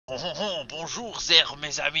Oh, oh, oh, bonjour there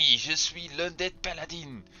mes amis, je suis l'Undead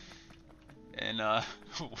Paladin. And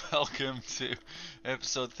welcome to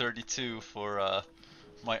episode 32 for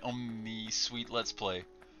my Omnisuite Let's Play.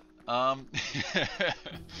 Um,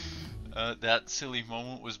 that silly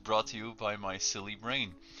moment was brought to you by my silly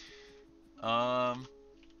brain. Um,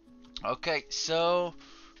 okay, so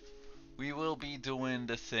we will be doing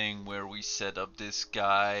the thing where we set up this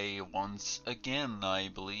guy once again, I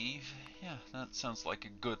believe. Yeah, that sounds like a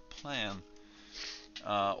good plan.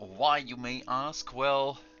 Why, you may ask?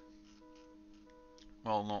 Well,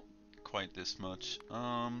 not quite this much.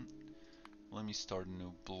 Let me start a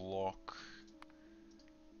new block.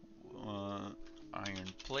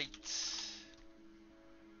 Iron plate.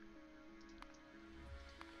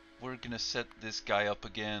 We're gonna set this guy up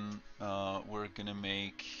again. We're gonna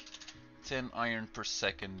make 10 iron per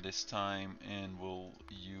second this time, and we'll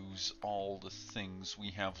use all the things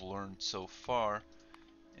we have learned so far.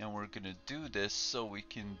 And we're gonna do this so we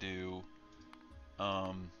can do,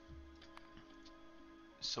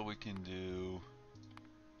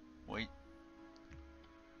 wait,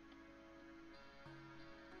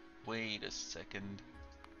 wait a second.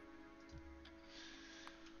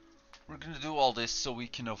 We're gonna do all this so we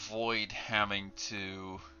can avoid having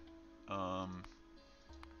to,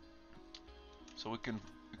 so we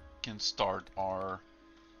can start our,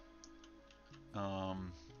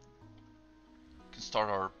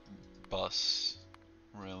 bus.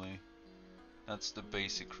 Really, that's the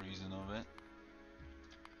basic reason of it.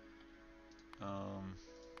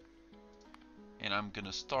 And I'm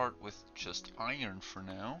gonna start with just iron for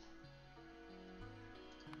now,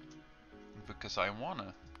 because I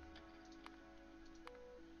wanna.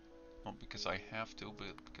 Not because I have to,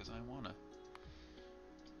 but because I wanna.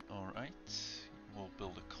 Alright, we'll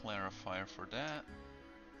build a clarifier for that.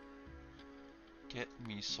 Get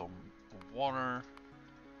me some water.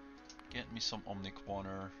 Get me some omnic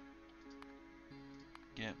water.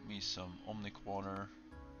 Get me some omnic water.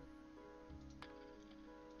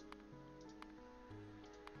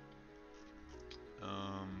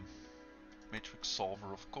 Matrix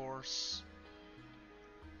solver, of course.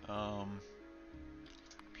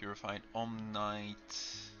 Purified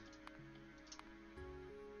omnite.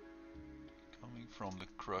 Coming from the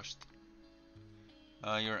crushed.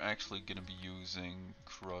 You're actually gonna be using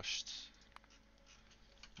crushed.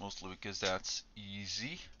 Mostly because that's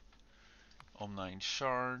easy. Omnine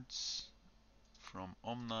shards. From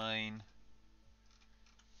Omnine.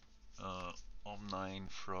 Omnine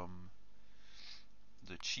from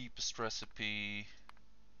the cheapest recipe.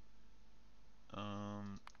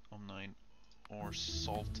 Omnine ore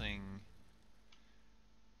salting.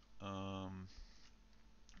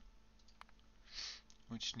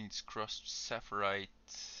 Which needs crushed sapphirite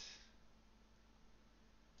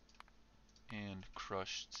and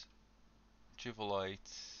crushed givelite.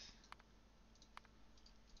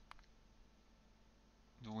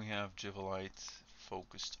 Do we have givelite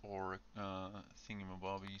focused ore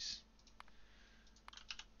thingamabobbies?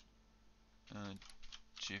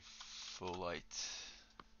 Givelite.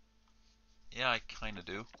 Yeah, I kinda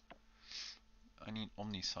do. I need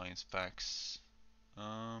Omniscience packs.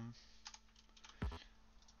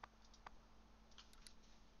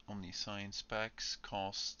 Omniscience packs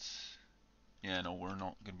cost. Yeah, no, we're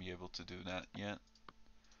not gonna be able to do that yet.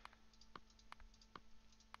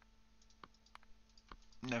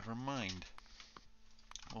 Never mind.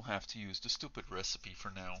 We'll have to use the stupid recipe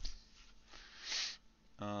for now.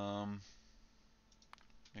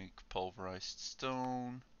 Make pulverized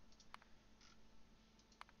stone.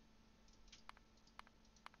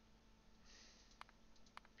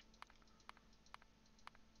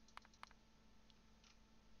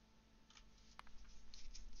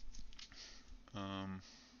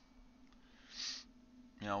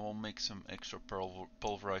 Yeah, we'll make some extra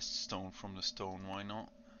pulverized stone from the stone, why not?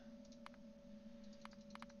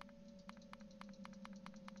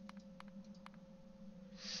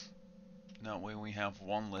 That way we have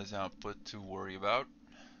one less output to worry about.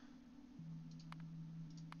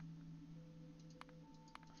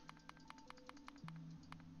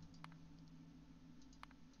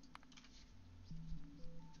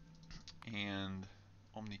 And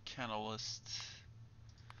Omnicatalyst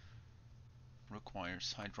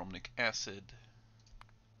requires hydromnic acid.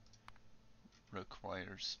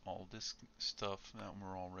 Requires all this stuff that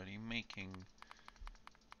we're already making.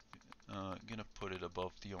 Gonna put it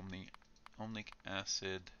above the omnic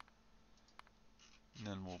acid, and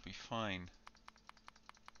then we'll be fine.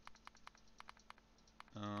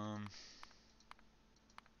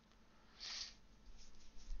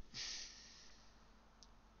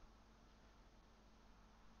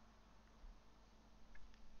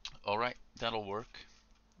 Alright, that'll work,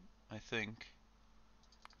 I think.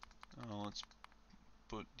 Let's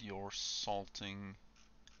put your salting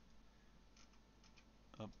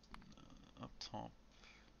up top.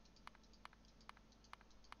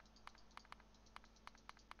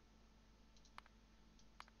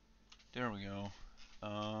 There we go.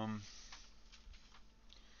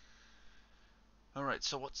 Alright,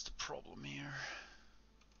 so what's the problem here?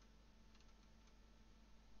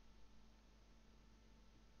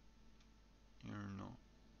 You're not.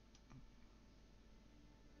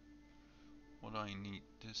 What do I need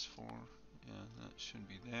this for? Yeah, that should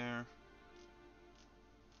be there.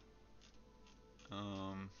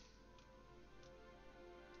 Oh,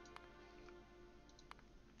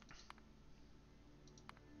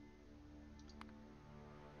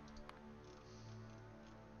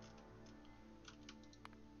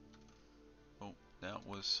 that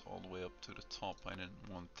was all the way up to the top. I didn't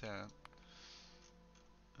want that.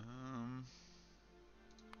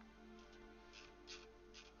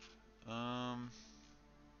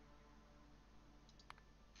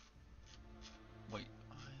 Wait,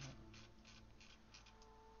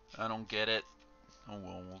 I don't get it. Oh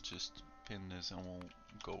well, we'll just pin this and we'll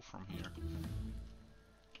go from here.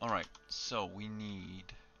 Alright, so we need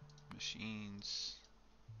machines.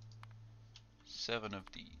 7 of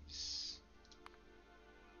these.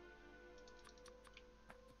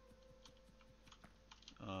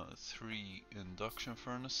 Uh, 3 induction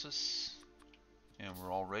furnaces. And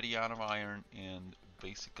we're already out of iron and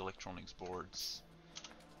basic electronics boards.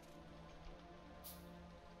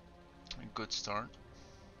 A good start.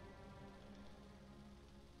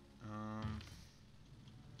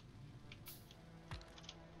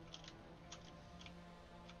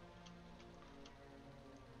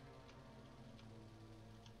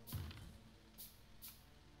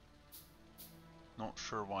 Not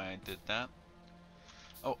sure why I did that.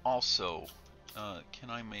 Oh, also,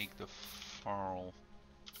 can I make the Farl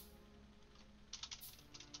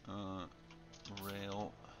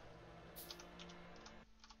rail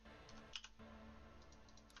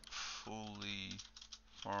fully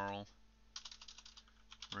Farl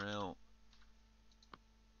rail?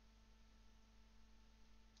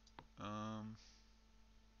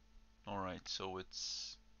 Alright, so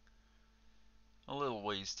it's a little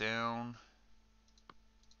ways down.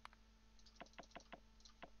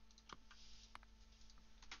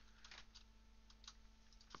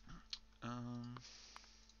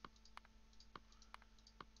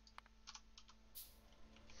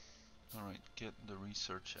 Alright, get the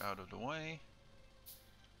research out of the way.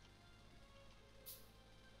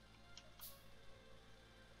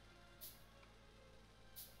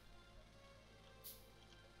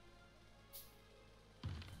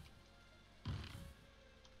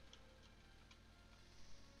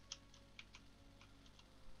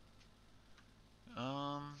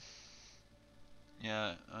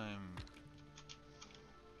 Yeah,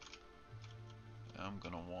 I'm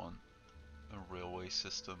gonna want a railway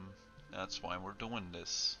system. That's why we're doing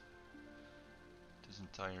this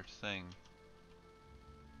entire thing.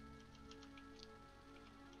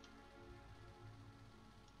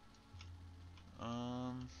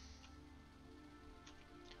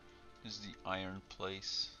 Is the iron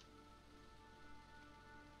place?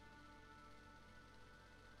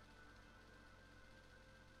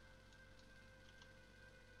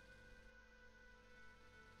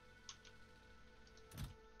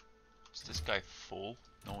 Is this guy full?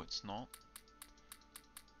 No, it's not.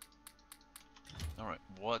 Alright,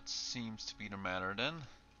 what seems to be the matter then?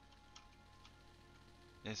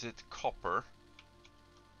 Is it copper?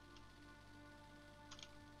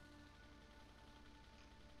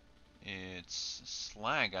 It's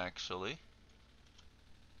slag actually.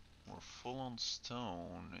 We're full on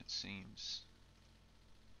stone, it seems.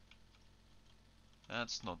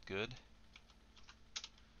 That's not good.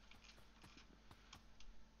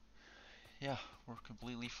 Yeah, we're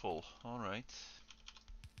completely full. Alright.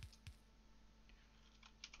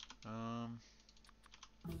 And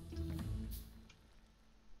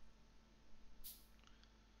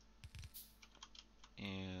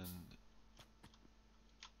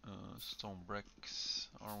stone bricks.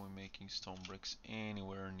 Are we making stone bricks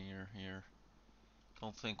anywhere near here?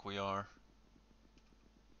 Don't think we are.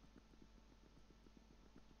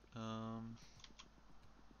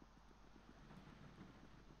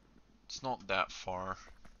 It's not that far,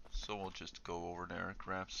 so we'll just go over there and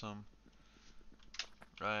grab some.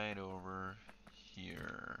 Right over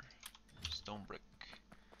here. Stone brick.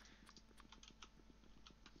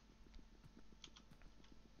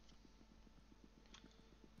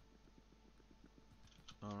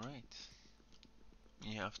 Alright.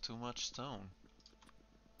 You have too much stone.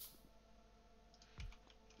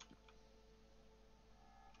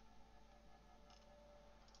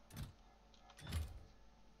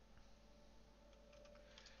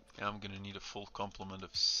 I'm gonna need a full complement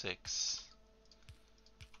of 6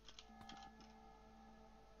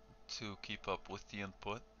 to keep up with the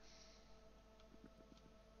input.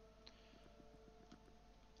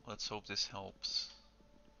 Let's hope this helps.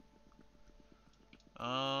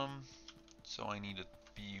 So I needed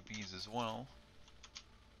BUBs as well.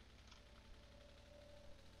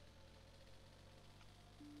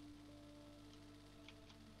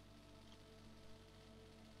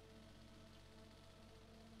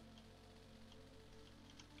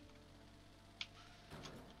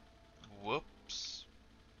 Whoops.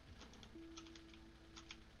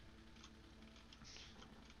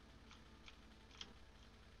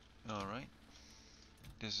 Alright.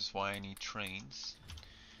 This is why I need trains.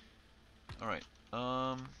 Alright.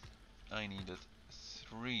 I needed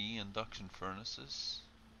 3 induction furnaces.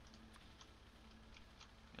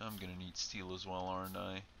 I'm gonna need steel as well, aren't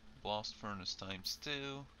I? Blast furnace times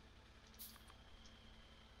 2.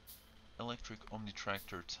 Electric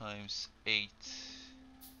omnitractor times 8.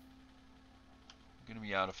 I'm gonna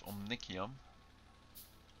be out of omnicium.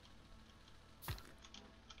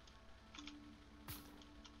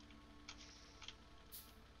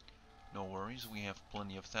 No worries, we have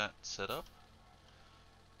plenty of that set up.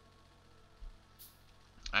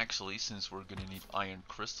 Actually, since we're gonna need iron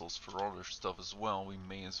crystals for other stuff as well, we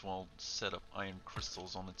may as well set up iron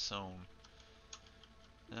crystals on its own.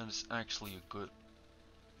 That is actually a good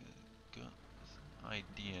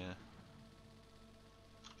idea.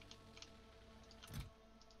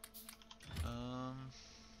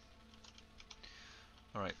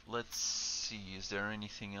 Alright, let's see, is there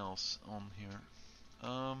anything else on here?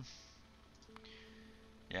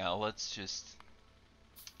 Yeah, let's just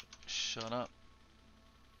shut up.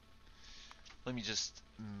 Let me just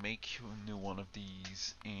make a new one of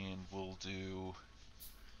these and we'll do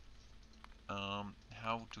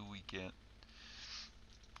how do we get,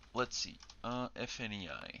 let's see,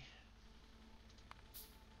 FNEI.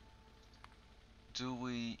 Do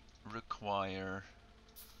we require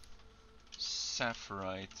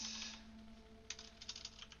sapphirite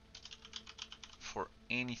for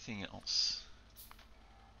anything else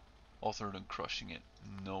other than crushing it?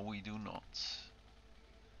 No, we do not.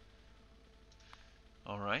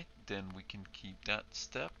 Alright, then we can keep that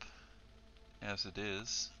step as it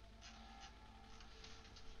is.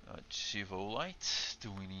 Chivolite,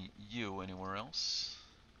 do we need you anywhere else?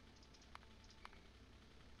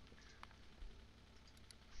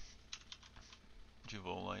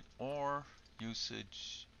 Chivolite ore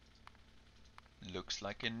usage looks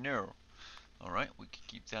like a no. Alright, we can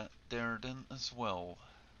keep that there then as well.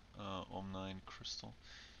 Omnine crystal.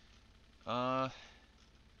 Yeah,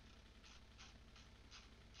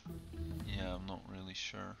 I'm not really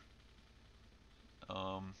sure.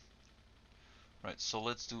 Right, so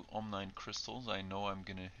let's do Omnine crystals. I know I'm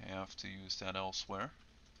gonna have to use that elsewhere.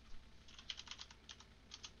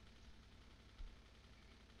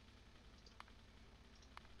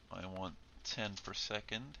 I want 10 per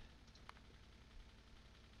second.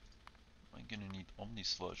 Am I gonna need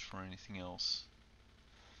Omnisludge for anything else?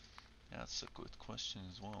 That's a good question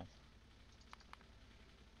as well.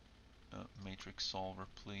 Matrix solver,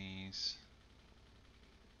 please.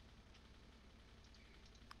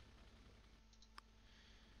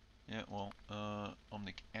 Yeah, well,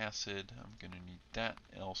 omnic acid, I'm gonna need that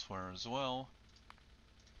elsewhere as well.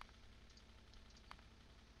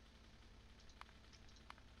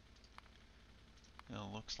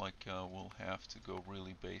 It looks like we'll have to go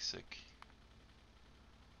really basic.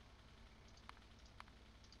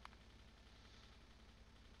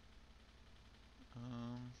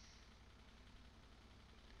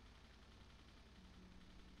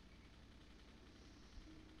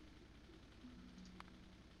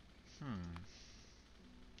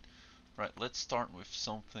 Right, let's start with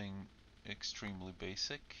something extremely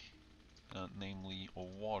basic, namely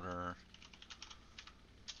water.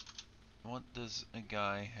 What does a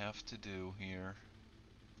guy have to do here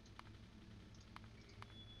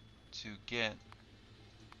to get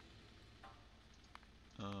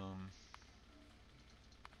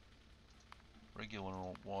regular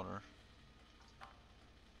water?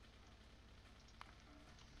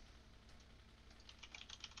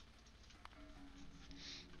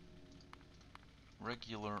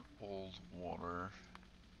 Regular old water.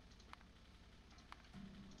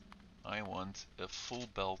 I want a full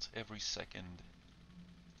belt every second.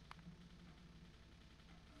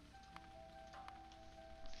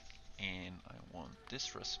 And I want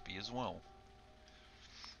this recipe as well.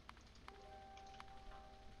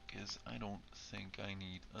 Because I don't think I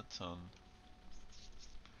need a ton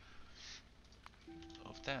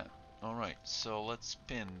of that. Alright, so let's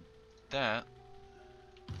spin that.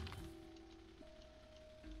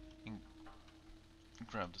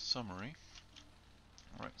 grab the summary.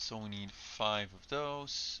 Alright, so we need 5 of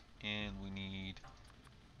those, and we need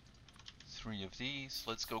 3 of these.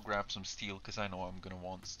 Let's go grab some steel, because I know I'm gonna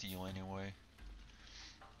want steel anyway.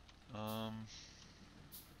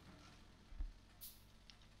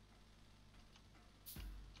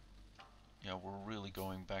 Yeah, we're really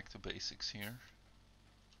going back to basics here.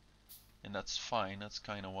 And that's fine, that's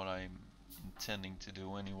kind of what I'm intending to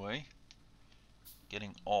do anyway.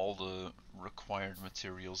 Getting all the required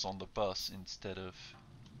materials on the bus instead of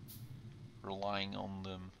relying on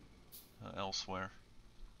them elsewhere.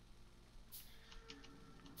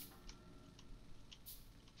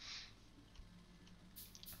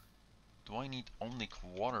 Do I need Omnic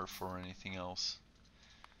water for anything else?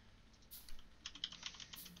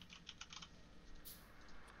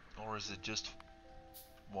 Or is it just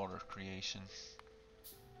water creation?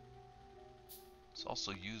 It's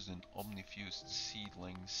also used in omnifused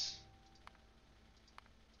seedlings.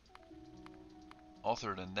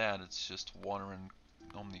 Other than that, it's just water and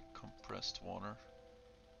omnicompressed water.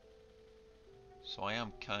 So I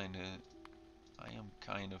am kind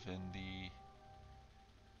of in the,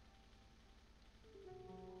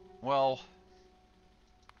 well,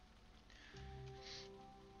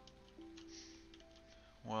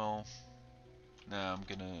 nah, I'm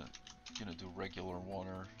gonna do regular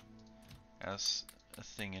water as a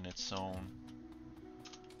thing in its own,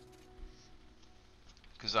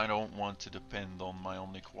 because I don't want to depend on my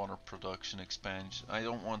Omnic water production expansion. I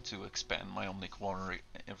don't want to expand my Omnic water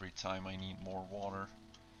every time I need more water.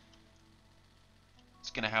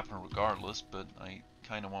 It's gonna happen regardless, but I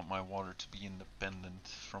kind of want my water to be independent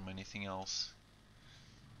from anything else.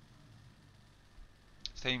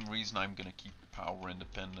 Same reason I'm gonna keep power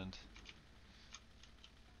independent.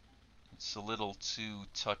 It's a little too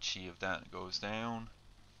touchy if that goes down,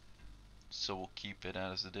 so we'll keep it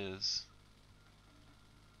as it is.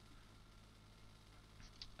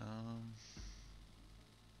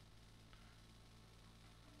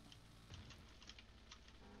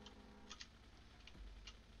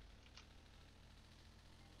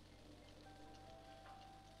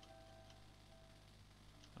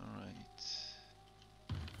 Alright.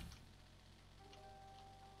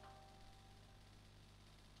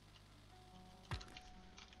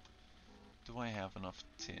 Do I have enough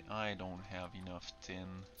tin? I don't have enough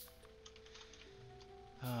tin.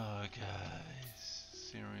 Oh, guys.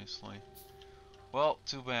 Seriously. Well,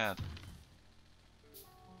 too bad.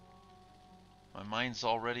 My mind's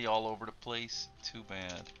already all over the place. Too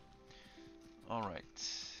bad. Alright.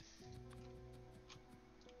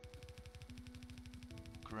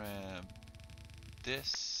 Grab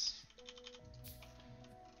this.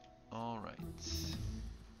 Alright.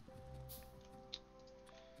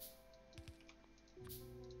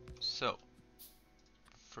 So,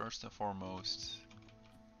 first and foremost,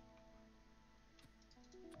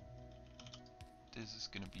 this is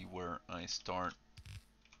gonna be where I start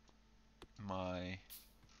my,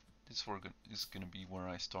 this is gonna be where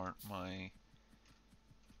I start my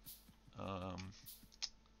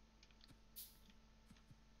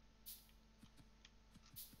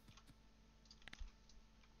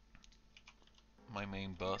my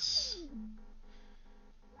main bus.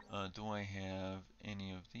 Do I have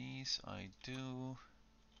any of these? I do.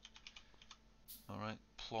 Alright,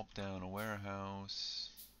 plop down a warehouse.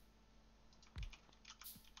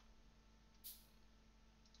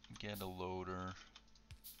 Get a loader.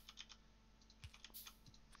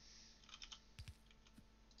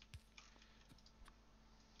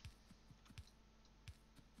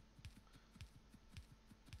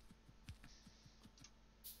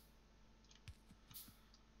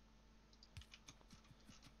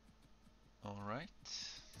 Alright.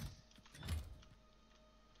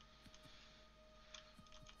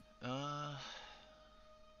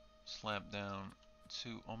 Slap down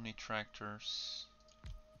 2 Omni tractors.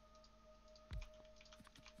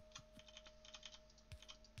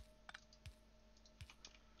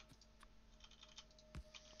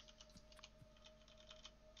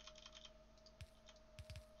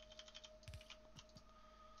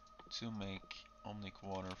 To make Omnic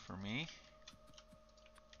water for me.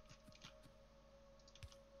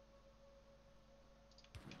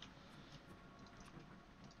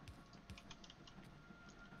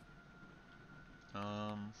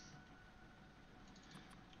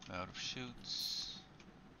 Out of chutes.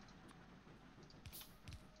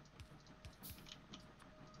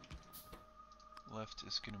 Left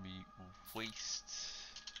is gonna be waste.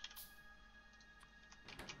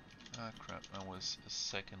 Ah crap, I was a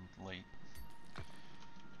second late.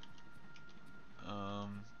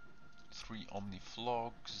 3 Omni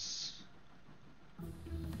flogs.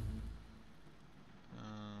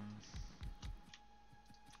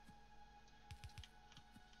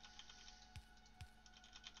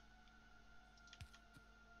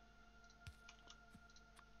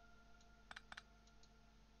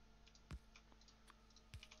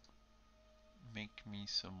 make me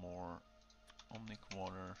some more Omnic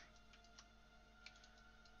water.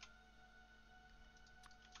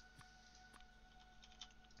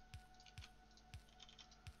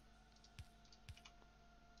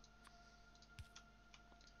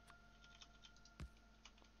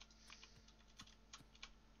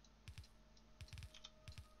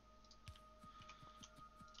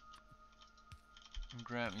 And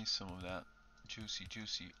grab me some of that juicy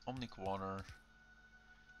Omnic water.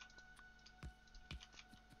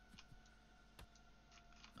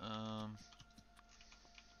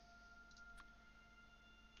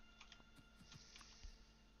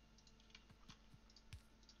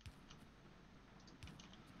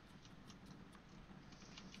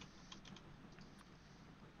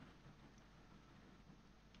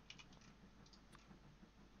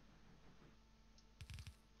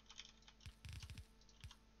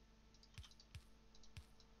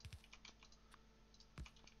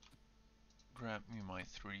 Grab me my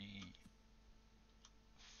 3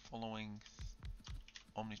 following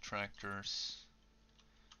Omnitractors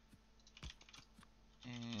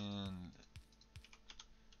and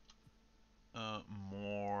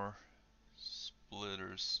more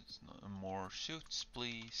splitters, more shoots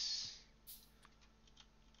please.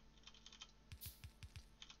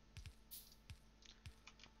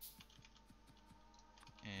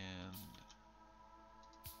 And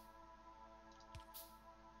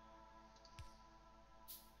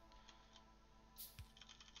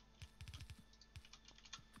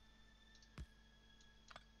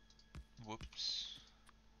whoops.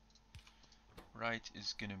 Right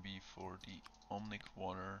is gonna be for the Omnic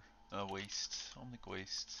water Omnic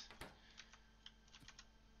waste.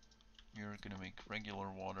 You're gonna make regular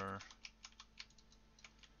water.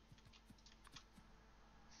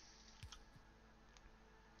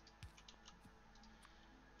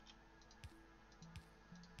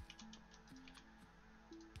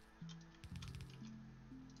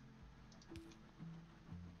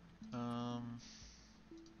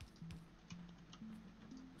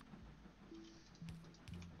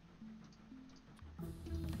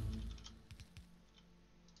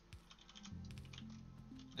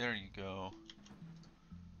 There you go.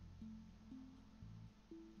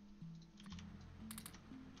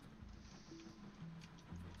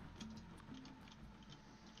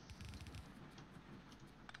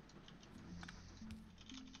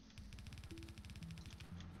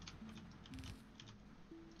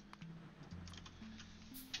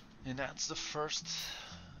 And that's the first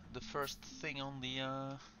thing on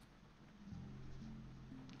the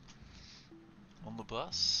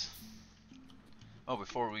bus. Oh,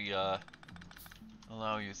 before we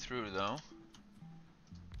allow you through though,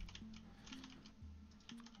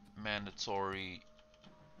 mandatory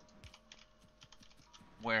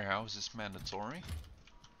warehouse is mandatory.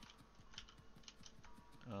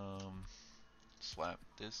 Slap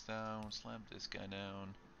this down, slap this guy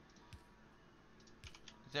down.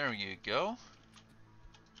 There you go.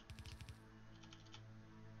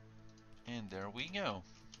 And there we go.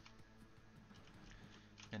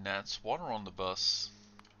 And that's water on the bus.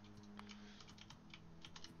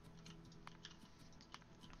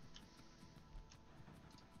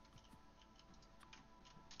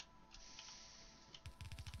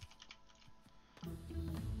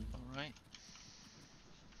 Alright.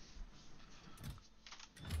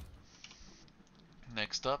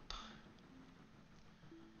 Next up,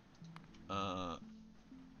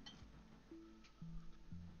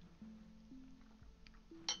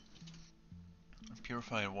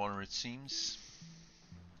 purified water it seems.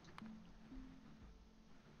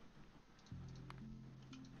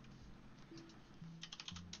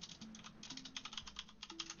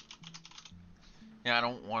 Yeah, I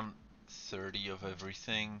don't want 30 of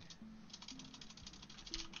everything.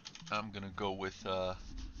 I'm gonna go with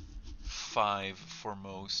 5 for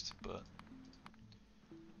most, but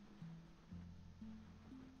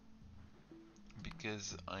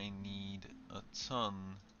because I need a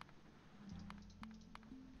ton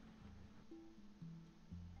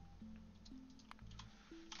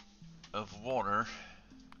of water.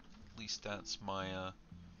 At least that's my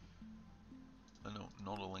no,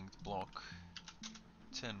 not a linked block.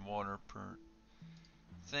 10 water per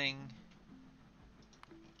thing.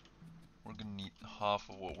 We're gonna need half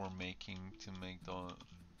of what we're making to make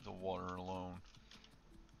the water alone.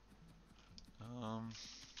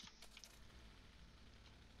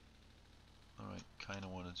 Alright, kinda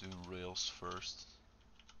wanna do rails first.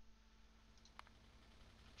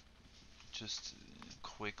 Just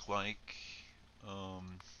quick like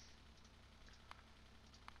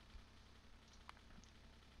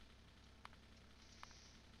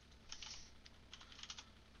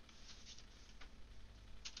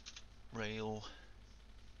rail.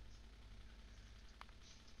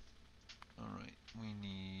 Alright, we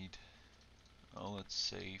need, let's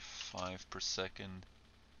say 5 per second.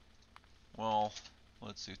 Well,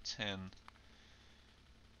 let's do 10.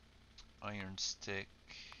 Iron stick.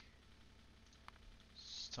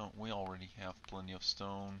 Stone, we already have plenty of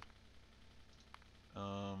stone.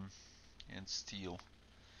 And steel.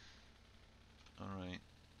 Alright.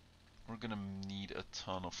 We're gonna need a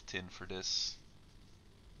ton of tin for this.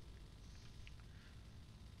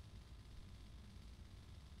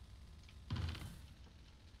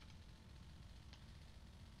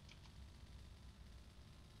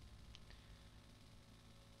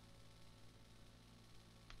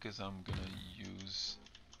 Because I'm gonna use...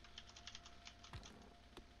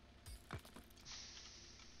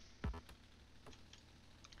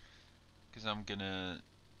 Because I'm gonna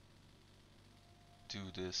do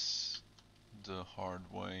this the hard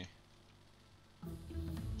way.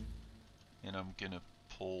 And I'm gonna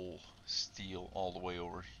pull steel all the way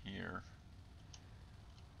over here.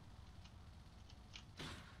 I'm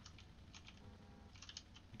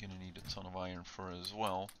gonna need a ton of iron for it as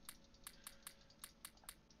well.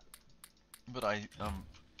 But I'm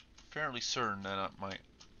fairly certain that my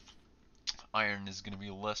iron is gonna be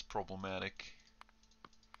less problematic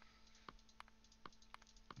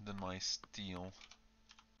than my steel.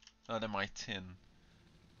 Than my tin.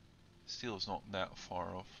 Steel is not that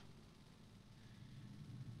far off.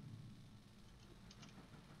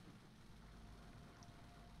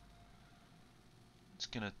 It's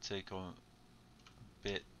gonna take a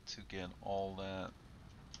bit to get all that.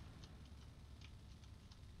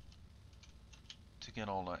 To get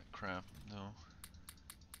all that crap, no.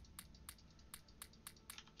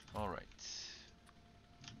 Alright.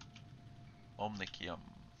 Omnicium.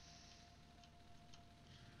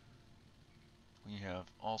 We have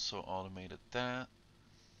also automated that.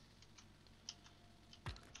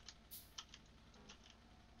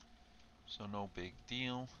 So no big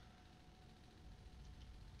deal.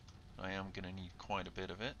 I am gonna need quite a bit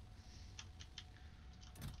of it.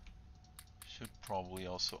 Should probably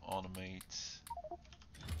also automate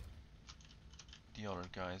the other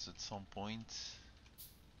guys at some point.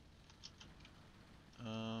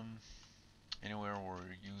 Anywhere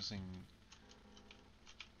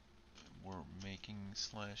we're making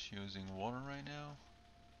 / using water right now?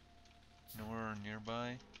 Nowhere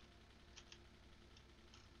nearby?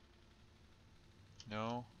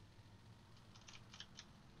 No?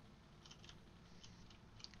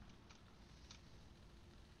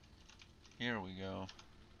 Here we go.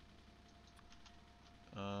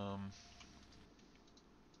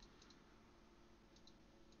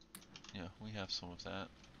 Yeah, we have some of that.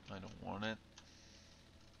 I don't want it.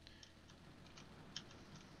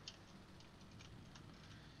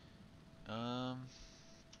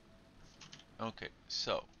 Okay,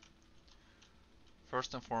 so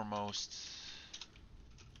first and foremost,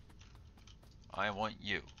 I want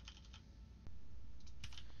you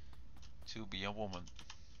to be a woman.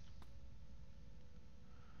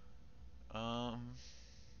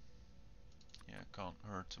 Yeah, can't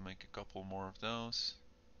hurt to make a couple more of those.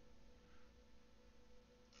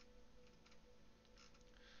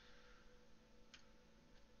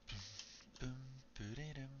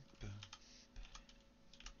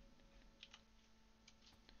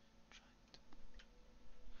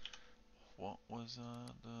 What was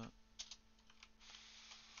the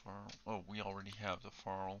farl? Oh, we already have the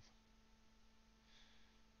farl.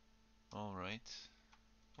 Alright.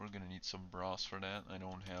 We're gonna need some brass for that. I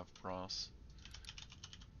don't have brass.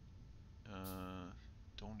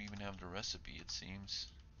 Don't even have the recipe, it seems.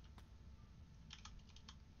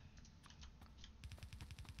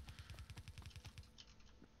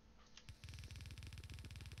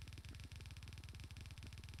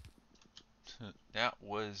 That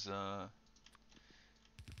was a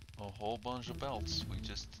whole bunch of belts we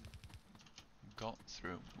just got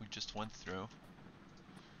through. We just went through.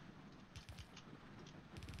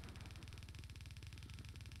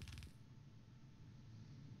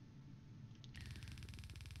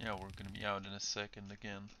 Yeah, we're gonna be out in a second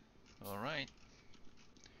again. Alright.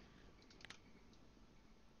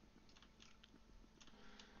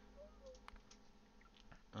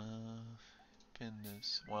 Pin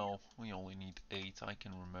this. Well, we only need 8. I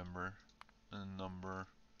can remember a number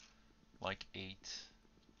like 8.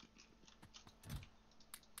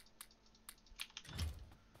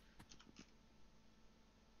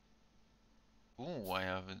 Ooh, I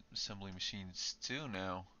have assembly machines too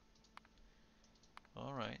now.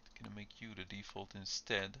 Alright, gonna make you the default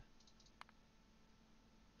instead.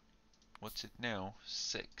 What's it now?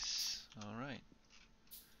 6. Alright.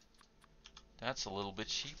 That's a little bit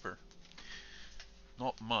cheaper.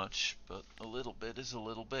 Not much, but a little bit is a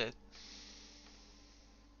little bit.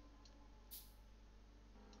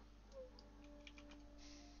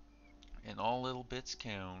 And all little bits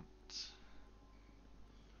count.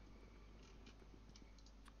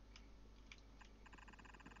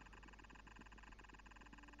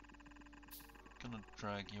 Gonna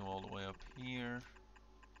drag you all the way up here.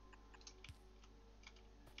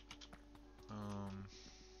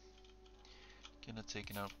 Gonna take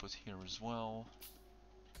an output here as well.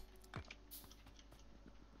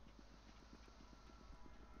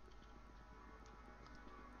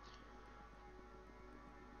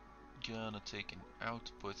 Gonna take an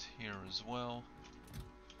output here as well.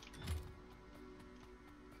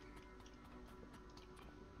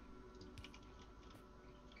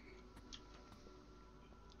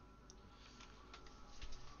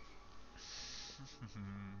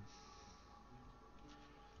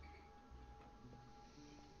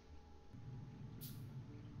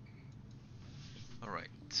 Alright,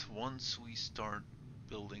 once we start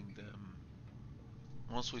building them,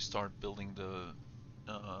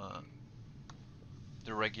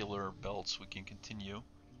 the regular belts, we can continue.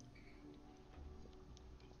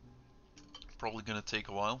 Probably gonna take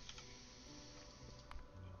a while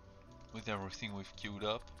with everything we've queued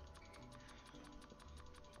up.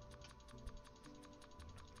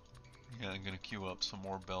 Yeah, I'm gonna queue up some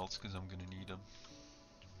more belts because I'm gonna need them.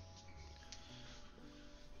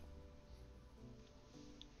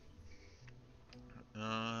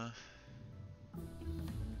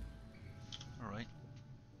 Alright.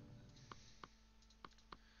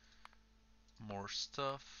 More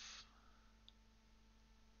stuff.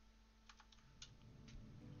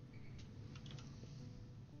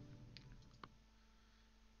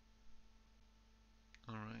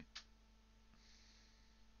 Alright.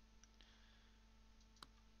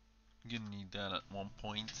 Gonna need that at one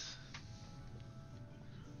point.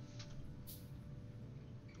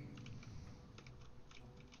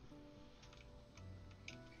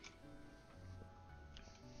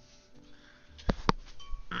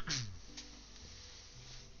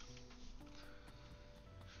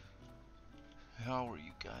 How are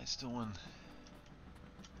you guys doing?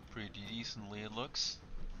 Pretty decently, it looks.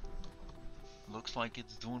 Looks like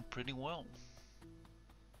it's doing pretty well.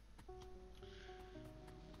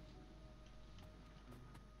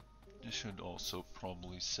 This should also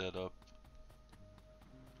probably set up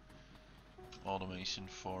automation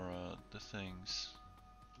for the things.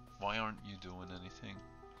 Why aren't you doing anything?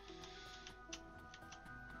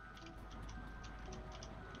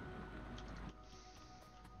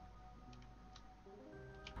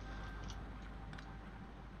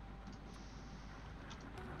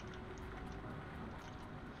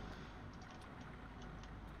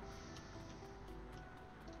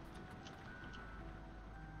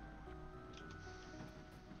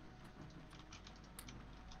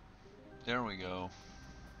 There we go.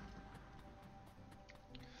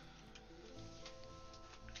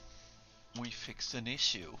 We fixed an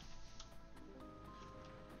issue.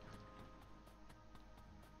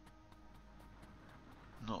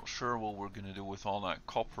 Not sure what we're gonna do with all that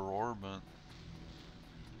copper ore, but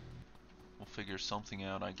we'll figure something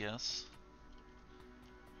out, I guess.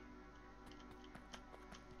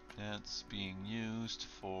 That's being used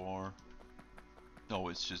for... No,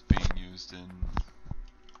 it's just being used in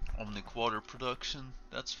Omnisuite production.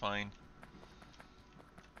 That's fine.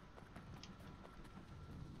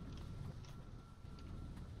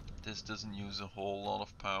 This doesn't use a whole lot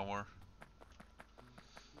of power.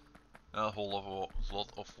 A whole lot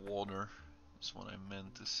of water is what I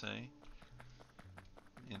meant to say.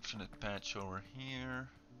 Infinite patch over here.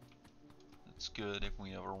 That's good. If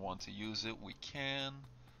we ever want to use it, we can.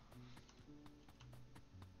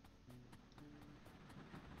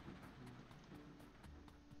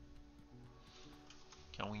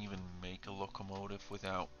 Can we even make a locomotive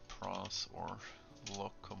without pros or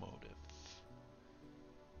locomotive?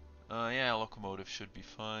 Yeah, locomotive should be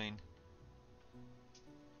fine.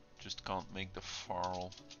 Just can't make the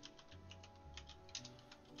farl.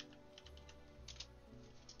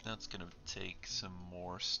 That's gonna take some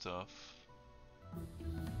more stuff.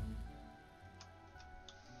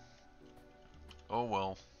 Oh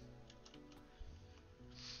well.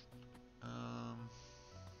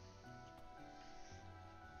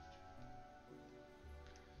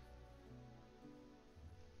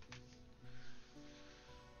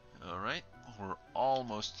 Alright, we're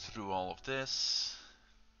almost through all of this.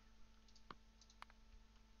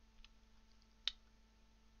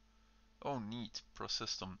 Oh neat,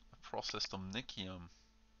 processed omnicium.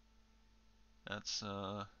 That's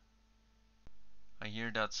I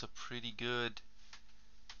hear that's a pretty good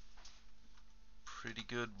pretty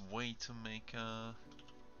good way to make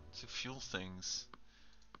to fuel things.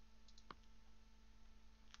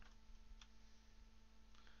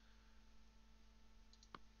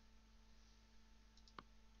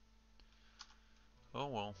 Oh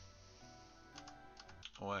well.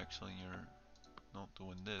 Oh, actually, you're not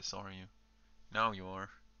doing this, are you? Now you are.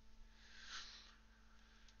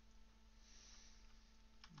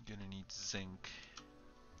 Gonna need zinc.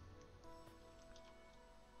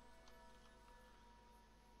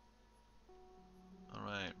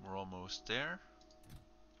 Alright, we're almost there.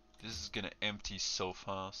 This is gonna empty so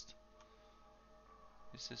fast.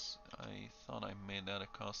 This is... I thought I made that a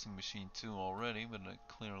casting machine too already, but I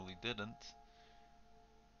clearly didn't.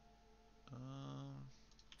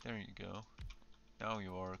 There you go. Now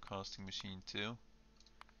you are a casting machine too.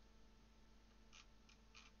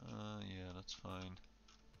 Yeah, that's fine.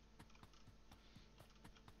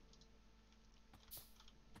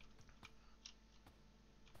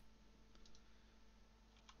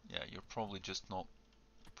 Yeah, you're probably just not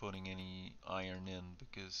putting any iron in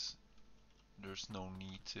because there's no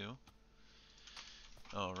need to.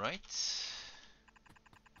 Alright.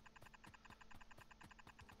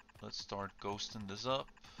 Let's start ghosting this up.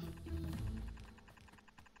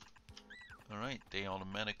 Alright, they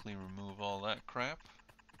automatically remove all that crap.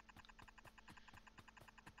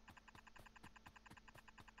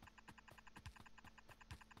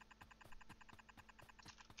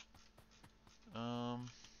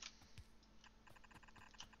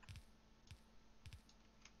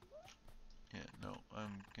 Yeah, no,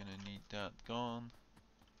 I'm gonna need that gone.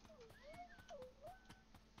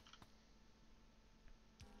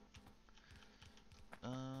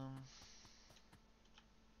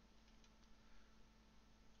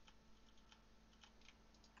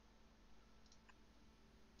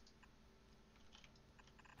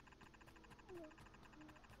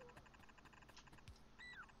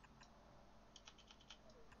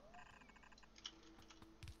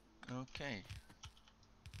 Okay.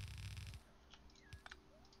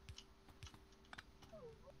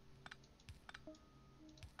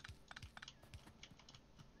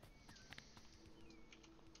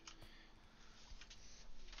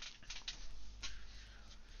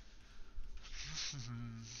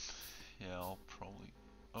 Yeah, I'll probably...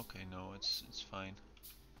 Okay, no, it's fine.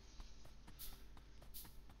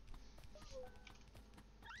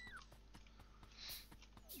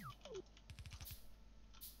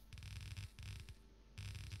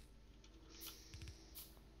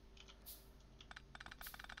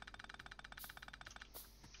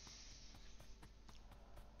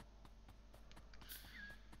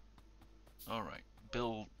 Alright,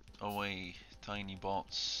 build away, tiny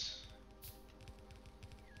bots.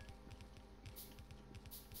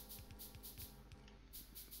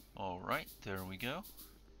 Alright, there we go.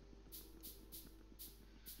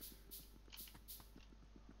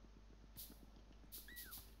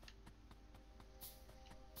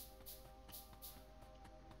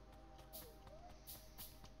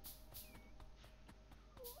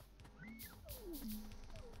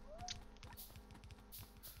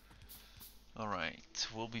 Alright,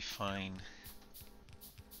 we'll be fine.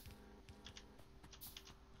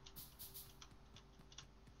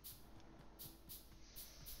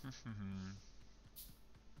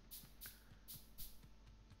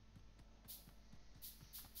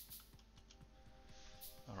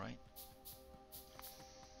 Alright.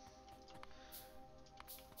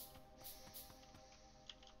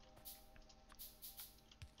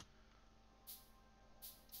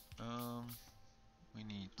 We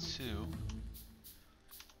need two.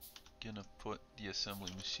 Gonna put the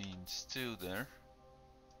assembly machines too there.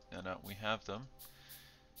 Now that we have them.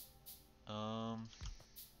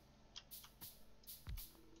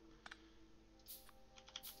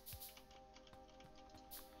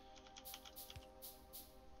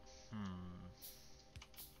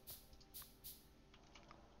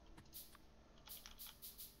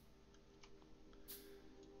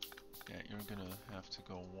 Yeah, you're gonna have to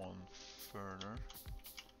go one further.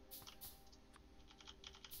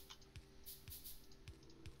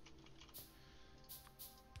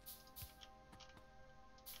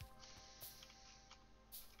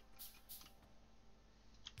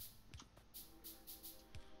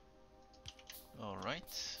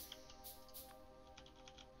 Alright.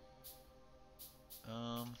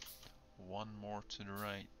 One more to the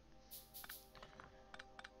right.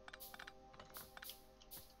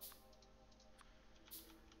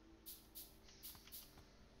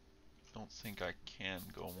 Don't think I can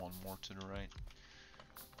go one more to the right.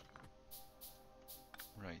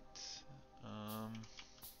 Right.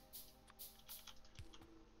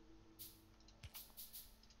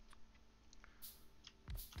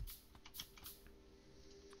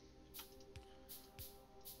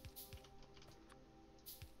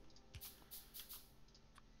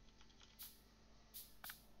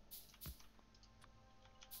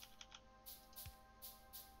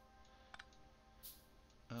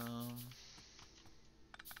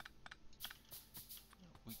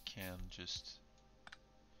 just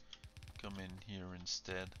come in here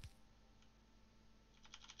instead.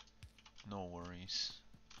 No worries.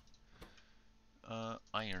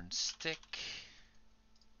 Iron stick.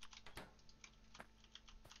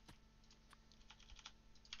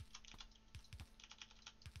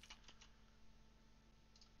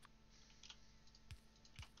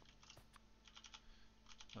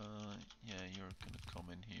 Yeah, you're gonna come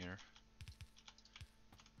in here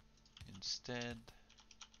instead.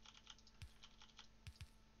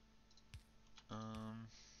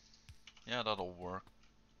 Yeah, that'll work.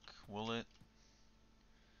 Will it?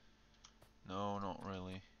 No, not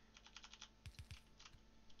really.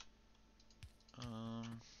 Yeah,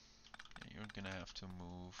 you're gonna have to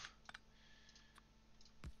move.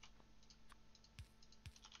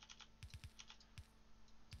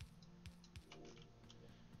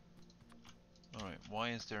 Alright,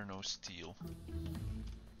 why is there no steel?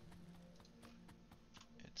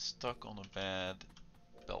 It's stuck on a bad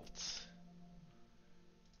belt.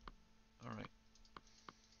 Alright.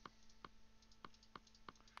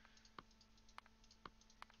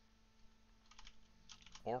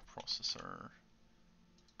 Ore processor.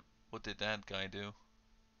 What did that guy do?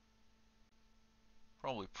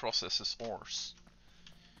 Probably processes ores.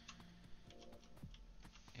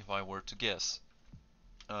 If I were to guess.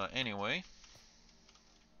 Anyway.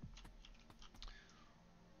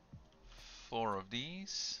 4 of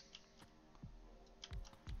these.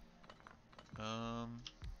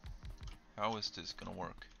 How is this gonna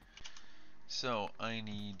work? So I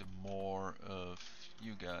need more of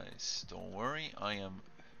you guys. Don't worry, I am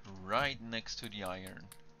right next to the iron.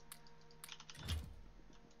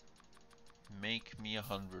 Make me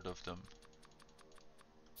 100 of them.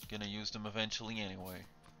 Gonna use them eventually anyway.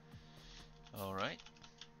 Alright.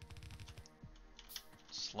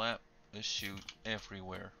 Slap a chute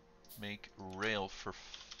everywhere. Make rail for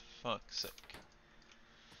fuck's sake.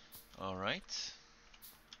 Alright.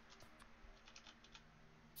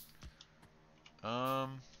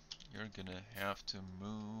 You're gonna have to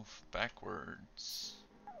move backwards.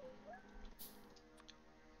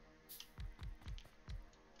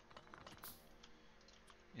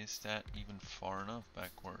 Is that even far enough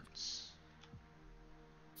backwards?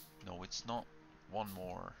 No, it's not. One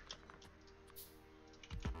more.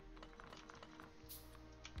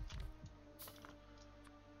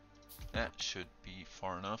 That should be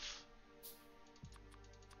far enough.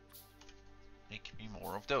 Make me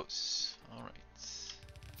more of those. Alright.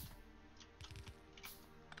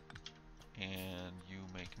 And you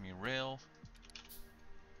make me rail.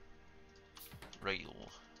 Rail.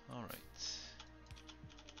 Alright.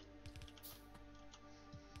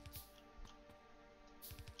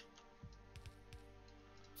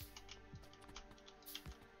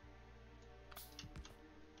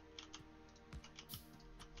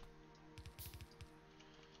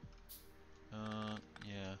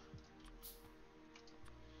 Yeah.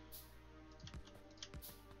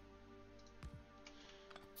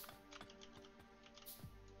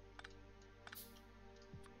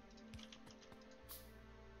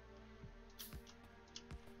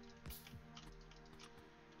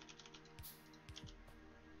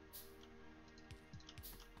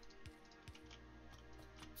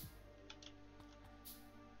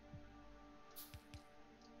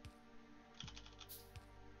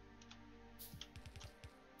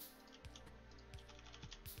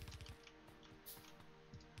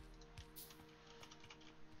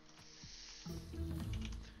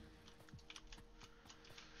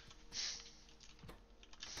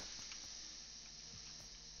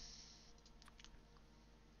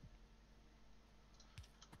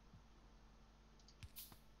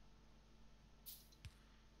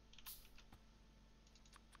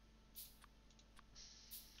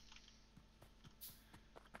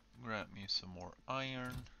 Grab me some more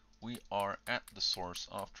iron. We are at the source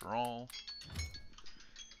after all.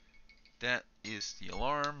 That is the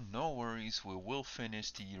alarm. No worries, we will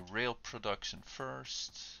finish the rail production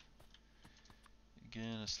first.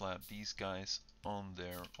 Gonna slap these guys on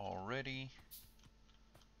there already.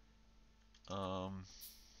 Oh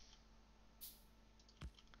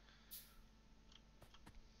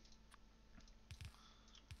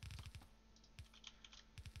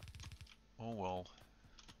well.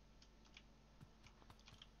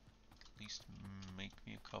 At least make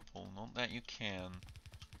me a couple. Not that you can,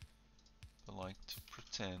 but like to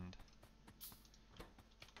pretend.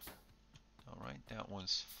 Alright, that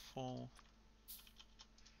one's full.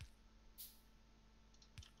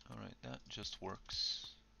 Alright, that just works.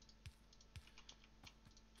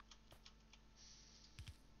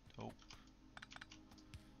 Oh.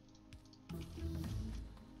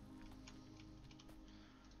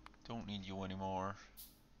 Don't don't need you anymore.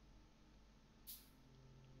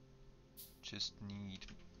 Just need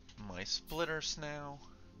my splitters now.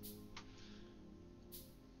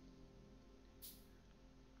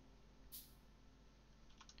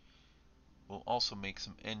 We'll also make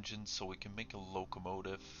some engines so we can make a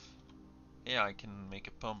locomotive. Yeah, I can make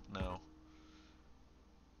a pump now.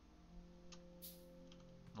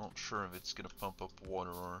 Not sure if it's gonna pump up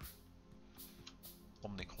water or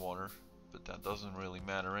omnic water, but that doesn't really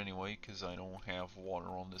matter anyway, because I don't have water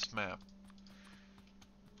on this map.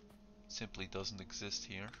 It simply doesn't exist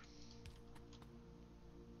here.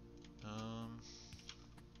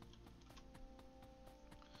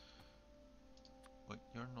 Wait,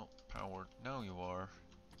 you're not powered. Now you are.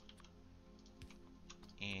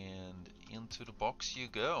 And into the box you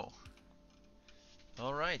go.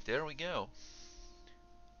 Alright, there we go.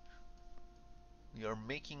 We are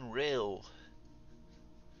making rail.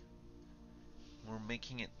 We're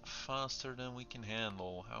making it faster than we can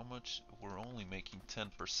handle. How much? We're only making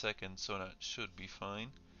 10 per second, so that should be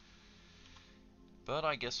fine. But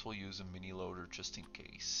I guess we'll use a mini loader just in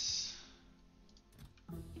case.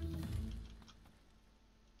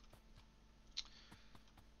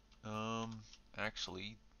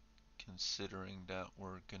 Actually, considering that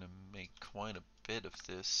we're gonna make quite a bit of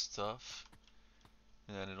this stuff,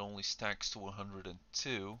 and that it only stacks to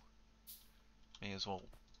 102, may as well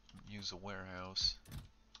use a warehouse.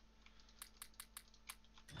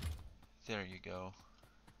 There you go.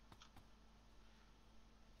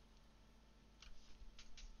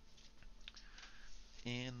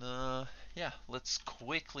 And yeah, let's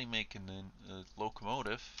quickly make a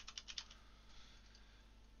locomotive.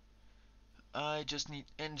 I just need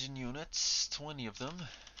engine units, 20 of them.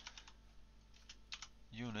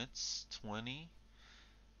 Units, 20,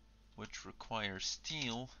 which requires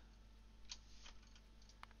steel.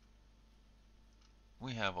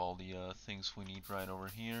 We have all the things we need right over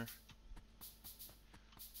here.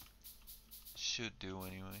 Should do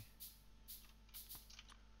anyway.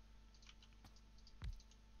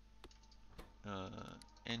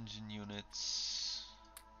 Engine units.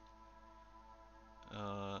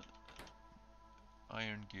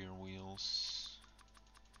 Iron gear wheels.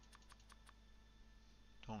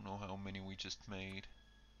 Don't know how many we just made.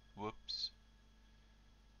 Whoops.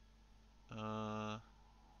 80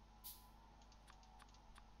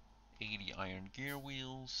 iron gear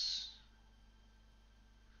wheels.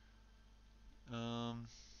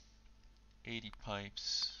 80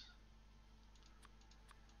 pipes.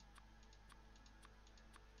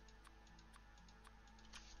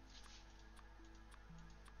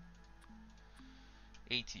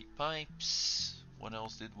 80 pipes. What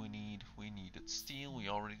else did we need? We needed steel. We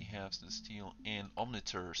already have the steel. And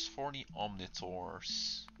omnitors. 40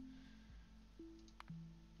 omnitors.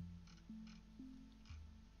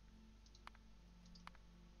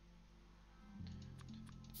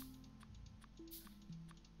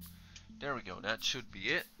 There we go. That should be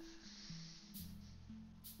it.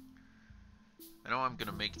 I know I'm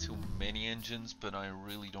gonna make too many engines, but I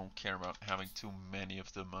really don't care about having too many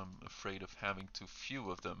of them. I'm afraid of having too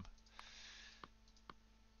few of them.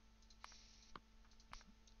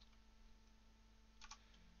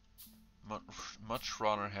 Much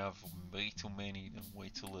rather have way too many than way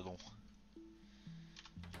too little.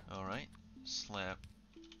 Alright, slap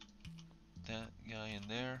that guy in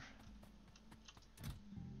there.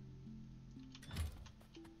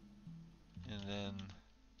 And then,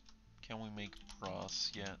 can we make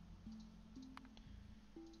brass yet?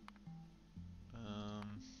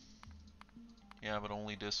 Yeah, but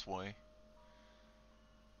only this way.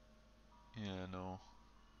 Yeah, no.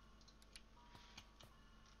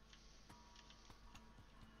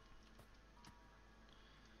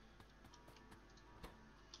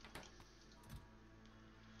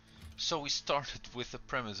 So we started with the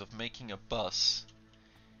premise of making a bus,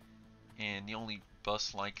 and the only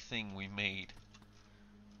bus-like thing we made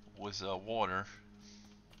was water.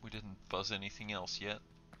 We didn't buzz anything else yet.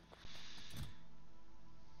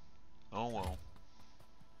 Oh well.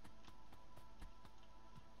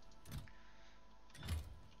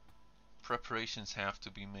 Preparations have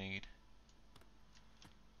to be made.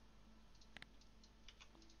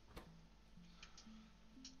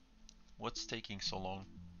 What's taking so long?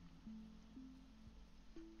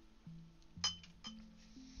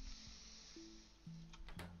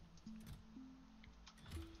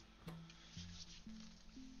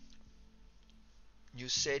 You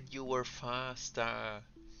said you were faster.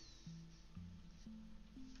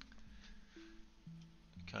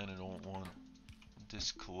 Kinda don't want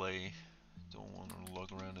this clay. Don't want to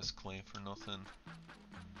lug around this clay for nothing.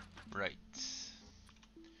 Right.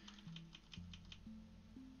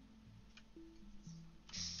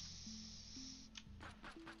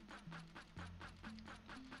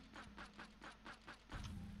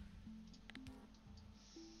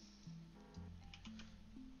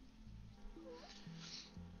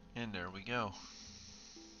 And there we go.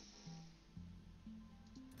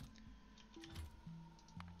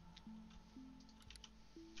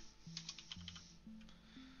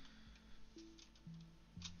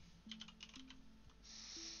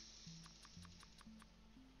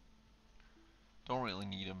 Don't really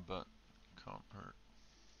need him, but can't hurt.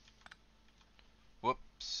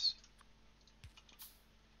 Whoops.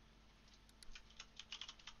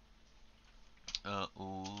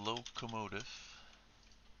 Locomotive.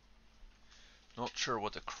 Not sure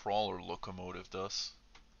what the crawler locomotive does.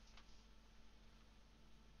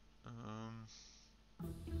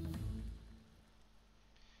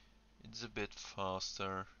 It's a bit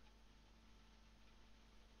faster.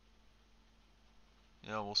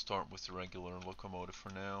 Yeah, we'll start with the regular locomotive for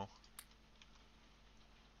now.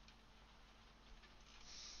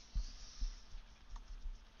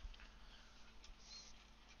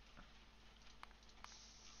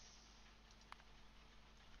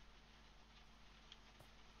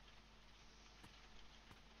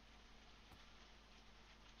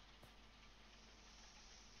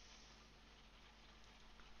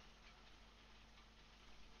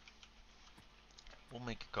 We'll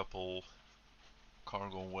make a couple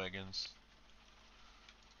cargo wagons.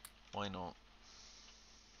 Why not?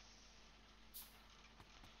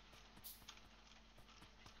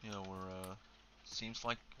 Yeah, seems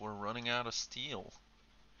like we're running out of steel.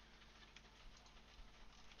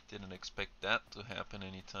 Didn't expect that to happen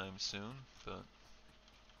anytime soon, but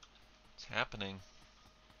it's happening.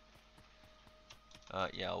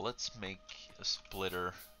 Yeah, let's make a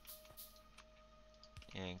splitter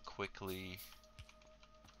and quickly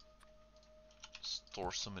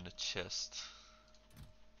store some in a chest.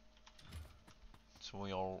 So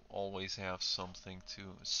we always have some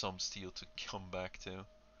steel to come back to.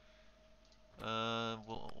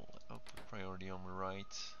 I'll put priority on the right.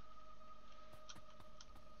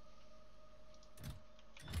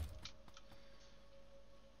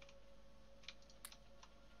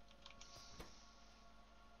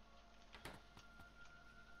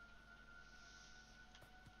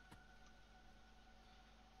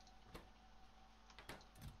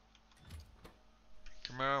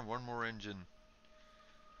 Come on, one more engine.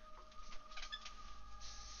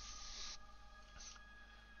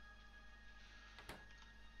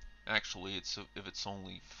 Actually, if it's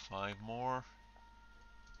only 5 more.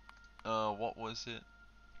 What was it?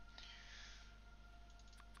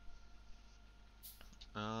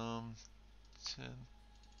 10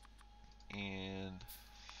 and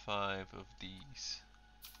 5 of these.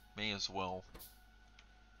 May as well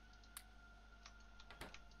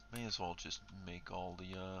just make all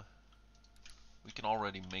the we can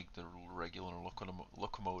already make the regular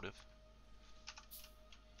locomotive.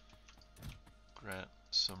 Grab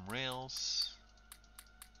some rails.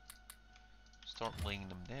 Start laying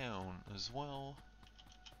them down as well.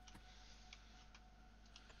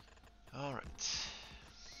 Alright.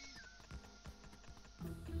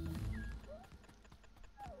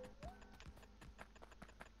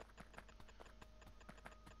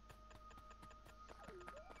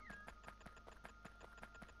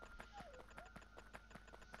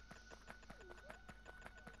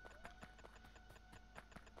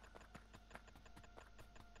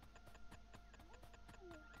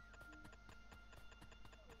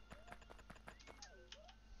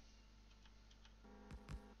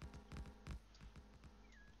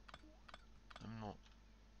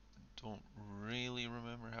 Don't really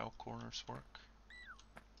remember how corners work.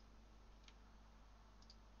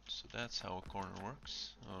 So that's how a corner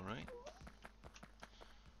works. Alright.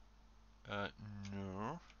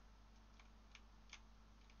 No.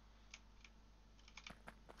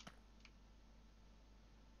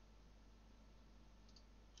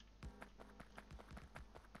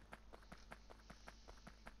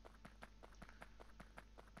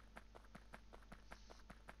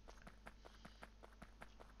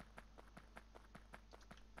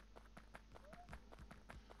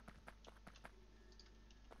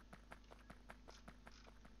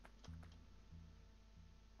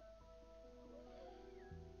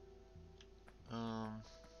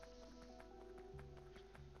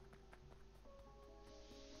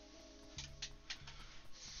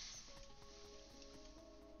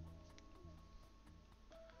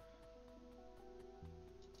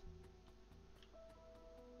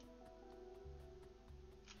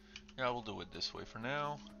 Yeah, we'll do it this way for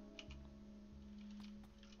now.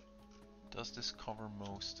 Does this cover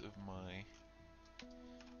most of my...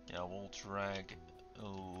 Yeah, we'll drag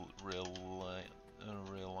a rail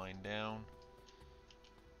line down.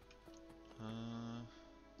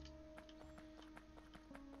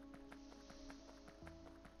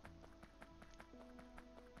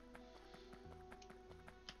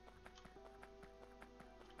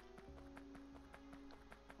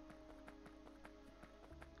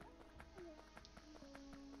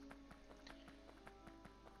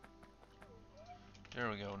 There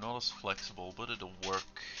we go, not as flexible, but it'll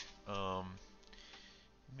work.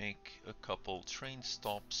 Make a couple train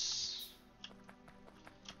stops.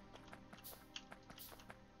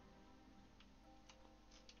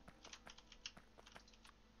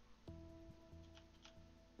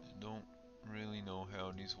 Don't really know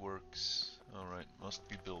how this works. Alright, must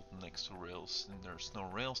be built next to rails, and there's no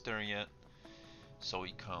rails there yet, so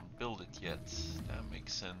we can't build it yet. That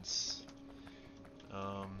makes sense.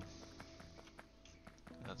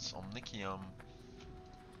 That's Omnicium.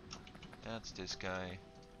 That's this guy.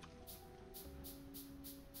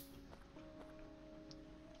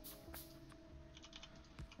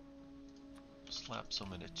 Slap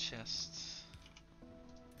some in the chest.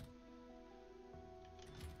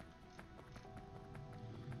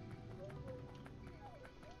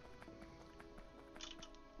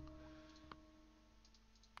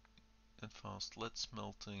 Advanced lead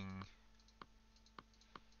smelting.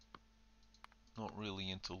 Not really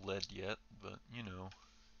into lead yet, but you know.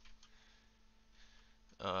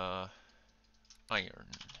 Iron.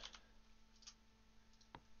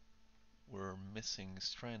 We're missing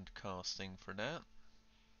strand casting for that.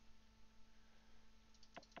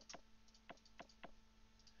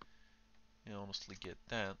 You honestly get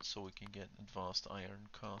that, so we can get advanced iron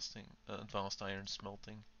casting, advanced iron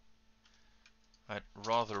smelting. I'd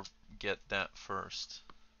rather get that first,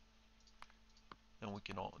 and we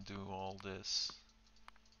can do all this.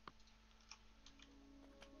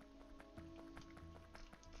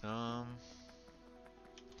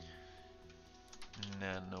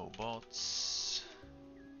 Nanobots.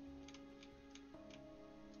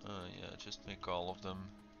 Yeah, just make all of them.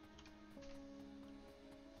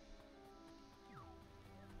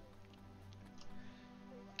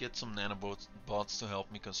 Get some nanobots to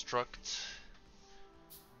help me construct.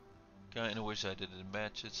 Kinda wish I did it in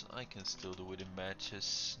batches. I can still do it in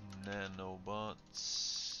batches.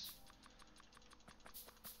 Nanobots.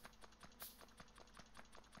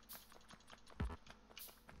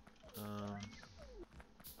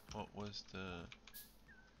 What was the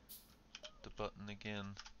button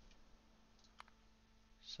again?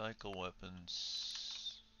 Cycle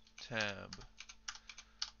weapons. Tab.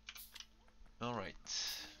 Alright.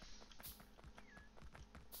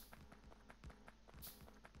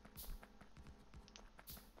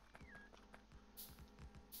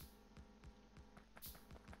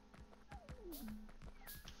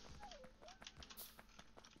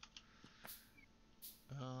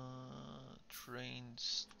 Train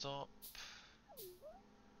stop.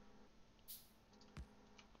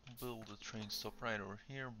 Build a train stop right over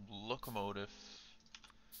here. Locomotive.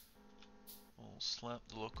 We'll slap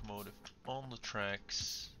the locomotive on the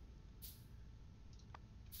tracks.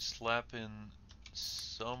 Slap in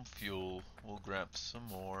some fuel. We'll grab some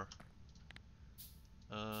more.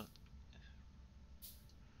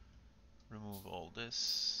 Remove all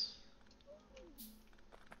this.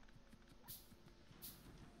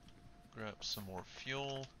 Grab some more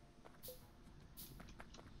fuel.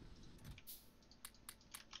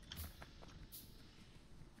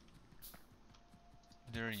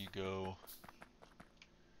 There you go.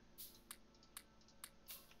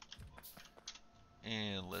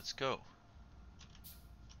 And let's go.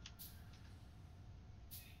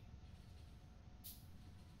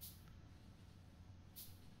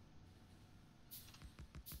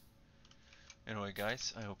 Anyway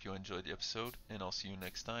guys, I hope you enjoyed the episode, and I'll see you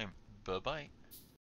next time. Bye bye.